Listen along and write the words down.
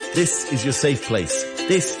This is your safe place.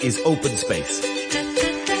 This is Open Space.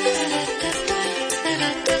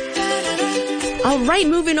 All right,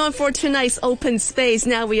 moving on for tonight's Open Space.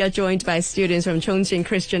 Now we are joined by students from Tsung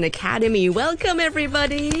Christian Academy. Welcome,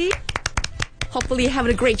 everybody. Hopefully you're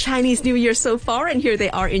having a great Chinese New Year so far, and here they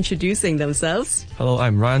are introducing themselves. Hello,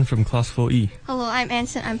 I'm Ryan from Class 4E. Hello, I'm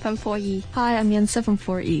Anson. I'm from 4E. Hi, I'm Yansa from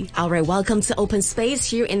 4E. All right, welcome to Open Space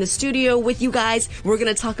here in the studio with you guys. We're going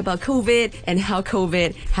to talk about COVID and how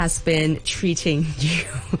COVID has been treating you.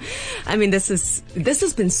 I mean, this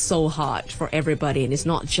has been so hard for everybody, and it's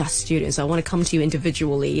not just students. I want to come to you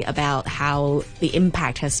individually about how the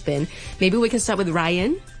impact has been. Maybe we can start with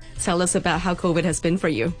Ryan. Tell us about how COVID has been for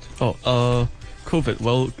you. COVID.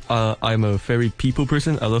 Well, I'm a very people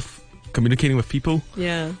person. I love communicating with people.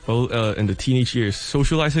 Yeah. Well, in the teenage years,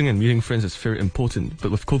 socializing and meeting friends is very important. But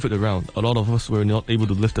with COVID around, a lot of us were not able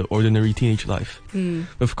to live the ordinary teenage life.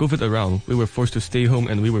 With COVID around, we were forced to stay home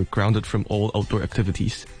and we were grounded from all outdoor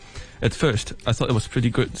activities. At first, I thought it was pretty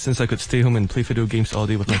good since I could stay home and play video games all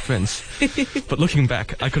day with my friends. But looking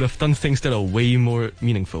back, I could have done things that are way more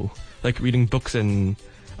meaningful, like reading books and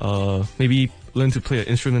maybe learn to play an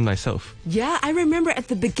instrument myself. Yeah, I remember at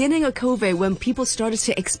the beginning of COVID when people started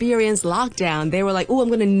to experience lockdown, they were like, oh, I'm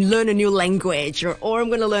going to learn a new language or I'm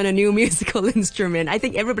going to learn a new musical instrument. I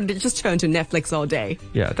think everybody just turned to Netflix all day.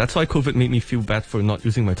 Yeah, that's why COVID made me feel bad for not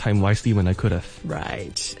using my time wisely when I could have.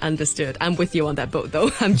 Right, understood. I'm with you on that boat though.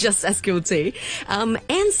 I'm just as guilty.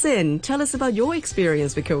 Anson, tell us about your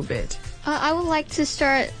experience with COVID. I would like to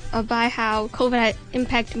start by how COVID had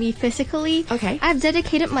impacted me physically. Okay. I've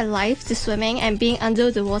dedicated my life to swimming, and being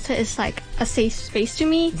under the water is like a safe space to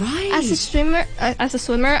me. Right. As a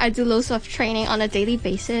swimmer, I do loads of training on a daily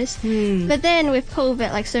basis. But then with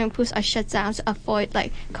COVID, like swimming pools are shut down to avoid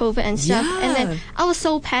like COVID and stuff. Yeah. And then I was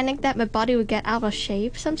so panicked that my body would get out of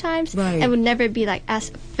shape sometimes, Right. and would never be like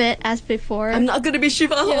as fit as before. I'm not going to be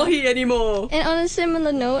Shiva Hohi anymore. And on a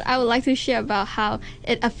similar note, I would like to share about how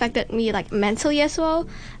it affected me like mentally as well.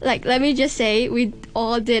 Like, let me just say, we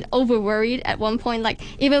all did over worried at one point. Like,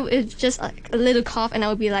 even if just like a little cough, and I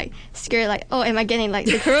would be like scared, like, oh, am I getting like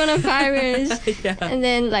the coronavirus? Yeah. And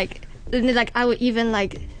then I would even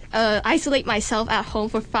like isolate myself at home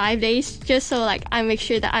for 5 days just so like I make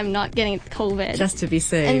sure that I'm not getting COVID. Just to be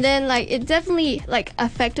safe. And then like it definitely like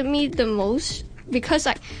affected me the most. Because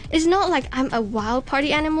like it's not like I'm a wild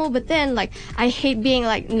party animal, but then like I hate being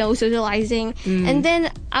like no socializing, and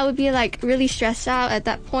then I would be like really stressed out at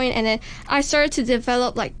that point, and then I started to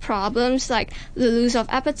develop like problems like the lose of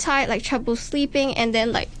appetite, like trouble sleeping, and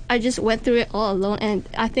then like I just went through it all alone, and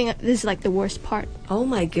I think this is like the worst part. Oh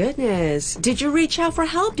my goodness. Did you reach out for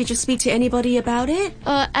help? Did you speak to anybody about it?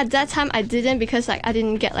 At that time I didn't, because like I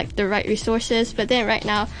didn't get like the right resources, but then right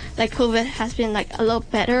now like COVID has been like a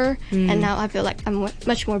lot better, and now I feel like I'm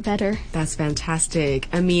much more better. That's fantastic.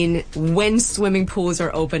 I mean, when swimming pools are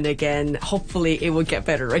open again, hopefully it will get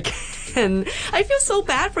better again. I feel so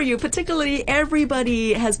bad for you, particularly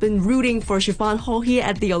everybody has been rooting for Shifan Hohi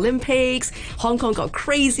at the Olympics. Hong Kong got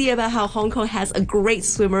crazy about how Hong Kong has a great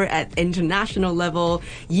swimmer at international level.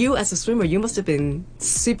 You as a swimmer, you must have been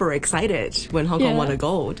super excited when Hong Kong won a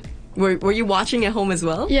gold. Were you watching at home as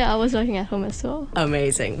well? Yeah, I was watching at home as well.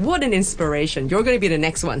 Amazing. What an inspiration. You're going to be the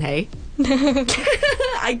next one, hey?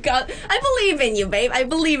 I believe in you, babe. I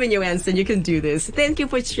believe in you, Anson. You can do this. Thank you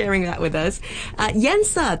for sharing that with us.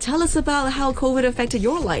 Yansa, tell us about how COVID affected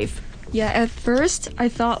your life. Yeah, at first I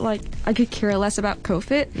thought like I could care less about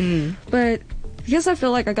COVID, but because I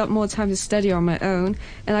feel like I got more time to study on my own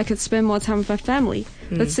and I could spend more time with my family.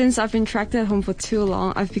 But since I've been trapped at home for too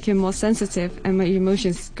long, I've become more sensitive and my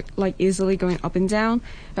emotions like easily going up and down.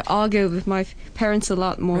 I argue with my parents a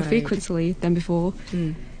lot more frequently than before.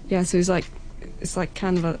 Yeah, so it's like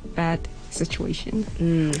kind of a bad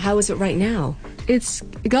situation. How is it right now? It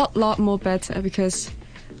got a lot more better because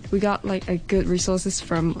we got like a good resources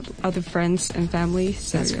from other friends and family.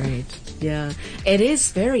 So, That's great. Yeah. It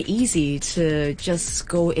is very easy to just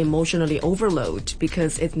go emotionally overload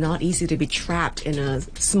because it's not easy to be trapped in a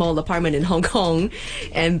small apartment in Hong Kong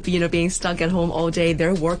and, being stuck at home all day.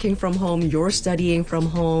 They're working from home. You're studying from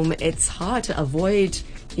home. It's hard to avoid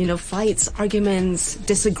fights, arguments,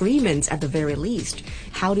 disagreements at the very least.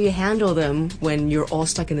 How do you handle them when you're all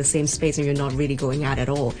stuck in the same space and you're not really going out at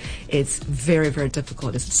all? It's very, very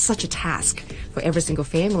difficult. It's such a task for every single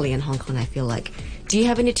family in Hong Kong, I feel like. Do you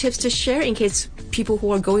have any tips to share in case people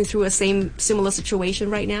who are going through a similar situation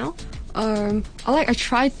right now? At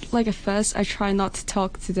first I try not to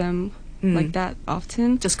talk to them like that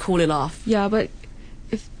often. Just cool it off. Yeah, but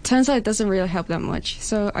it turns out it doesn't really help that much.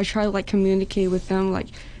 So I try to communicate with them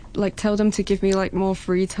like tell them to give me like more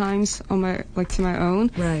free times on my like to my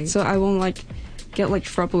own. Right. So I won't like get like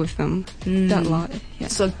trouble with them that lot. Yeah.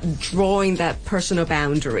 So drawing that personal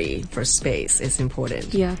boundary for space is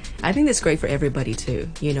important. Yeah. I think that's great for everybody too.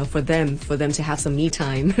 You know, for them to have some me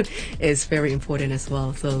time is very important as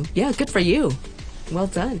well. So yeah, good for you. Well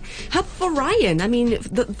done. How about for Ryan? I mean,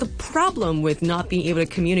 the problem with not being able to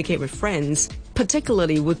communicate with friends,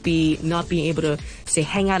 particularly, would be not being able to, say,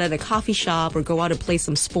 hang out at a coffee shop or go out and play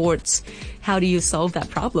some sports. How do you solve that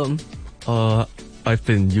problem? I've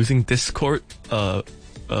been using Discord app.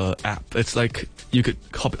 It's like you could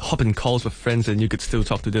hop in calls with friends and you could still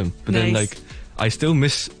talk to them. But then, Nice. like, I still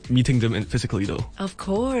miss meeting them physically, though. Of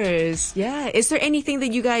course. Yeah. Is there anything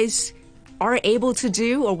that you guys are able to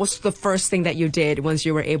do, or what's the first thing that you did once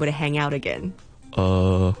you were able to hang out again?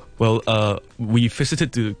 We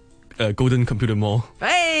visited the Golden Computer Mall.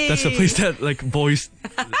 Hey! That's a place that like boys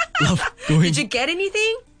love going. Did you get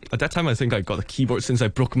anything? At that time, I think I got a keyboard since I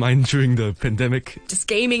broke mine during the pandemic. Just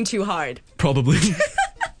gaming too hard. Probably.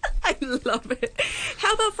 I love it.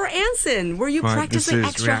 How about for Anson? Were you Right, practicing this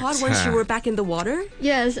is extra hard React's once you hair. were back in the water?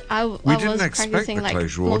 Yes, I didn't was expect practicing the like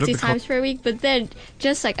closure order multi because- times per week, but then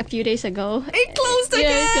just like a few days ago, It closed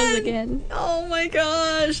again. Yeah, it closed again. Oh my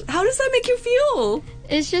gosh. How does that make you feel?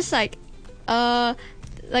 It's just like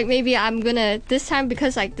maybe I'm gonna this time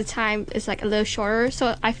because like the time is like a little shorter,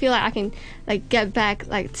 so I feel like I can like get back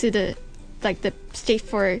like to the state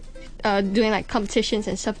for doing like competitions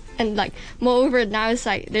and stuff, and like moreover now it's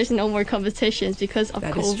like there's no more competitions because of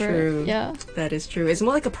That COVID. is true. Yeah. That is true. It's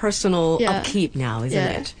more like a personal Yeah. upkeep now, isn't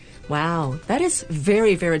Yeah. it? Wow. That is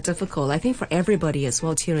very, very difficult. I think for everybody as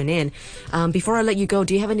well tuning in. Before I let you go,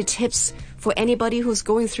 do you have any tips for anybody who's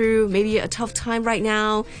going through maybe a tough time right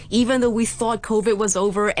now? Even though we thought COVID was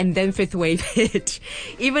over and then fifth wave hit.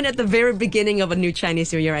 Even at the very beginning of a new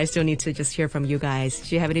Chinese New Year, I still need to just hear from you guys.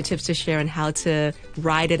 Do you have any tips to share on how to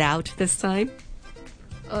ride it out this time?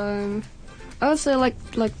 I would say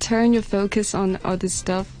like turn your focus on other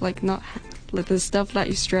stuff, like not like the stuff that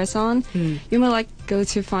you stress on. You might like go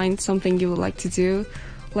to find something you would like to do,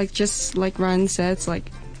 like just like Ryan said,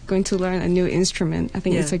 like going to learn a new instrument. I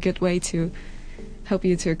think Yeah. it's a good way to help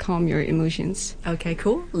you to calm your emotions. Okay,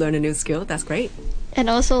 cool. Learn a new skill. That's great. And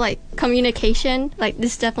also like communication, like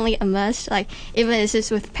this is definitely a must. Like even if it's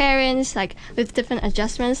with parents, like with different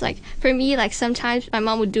adjustments. Like for me, like sometimes my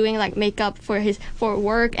mom would doing like makeup for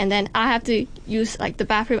work, and then I have to use like the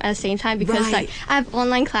bathroom at the same time because Right. like I have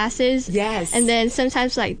online classes. Yes. And then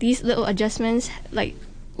sometimes like these little adjustments, like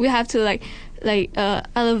we have to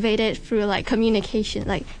elevate it through like communication.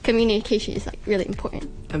 Like communication is like really important.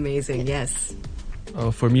 Amazing. Yes.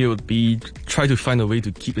 For me, it would be try to find a way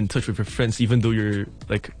to keep in touch with your friends, even though you're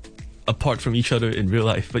like apart from each other in real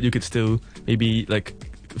life. But you could still maybe like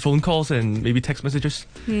phone calls and maybe text messages.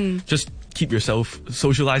 Just keep yourself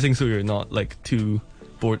socializing so you're not like too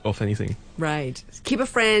bored of anything. Right. Keep a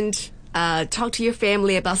friend. Talk to your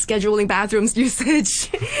family about scheduling bathrooms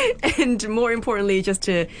usage, and more importantly, just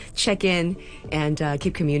to check in and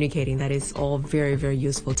keep communicating. That is all very, very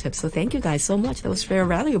useful tips. So thank you guys so much. That was very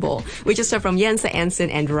valuable. We just heard from Jens, Anson,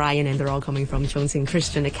 and Ryan, and they're all coming from Tsin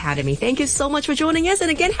Christian Academy. Thank you so much for joining us,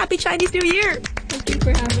 and again, happy Chinese New Year! Thank you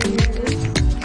for having me.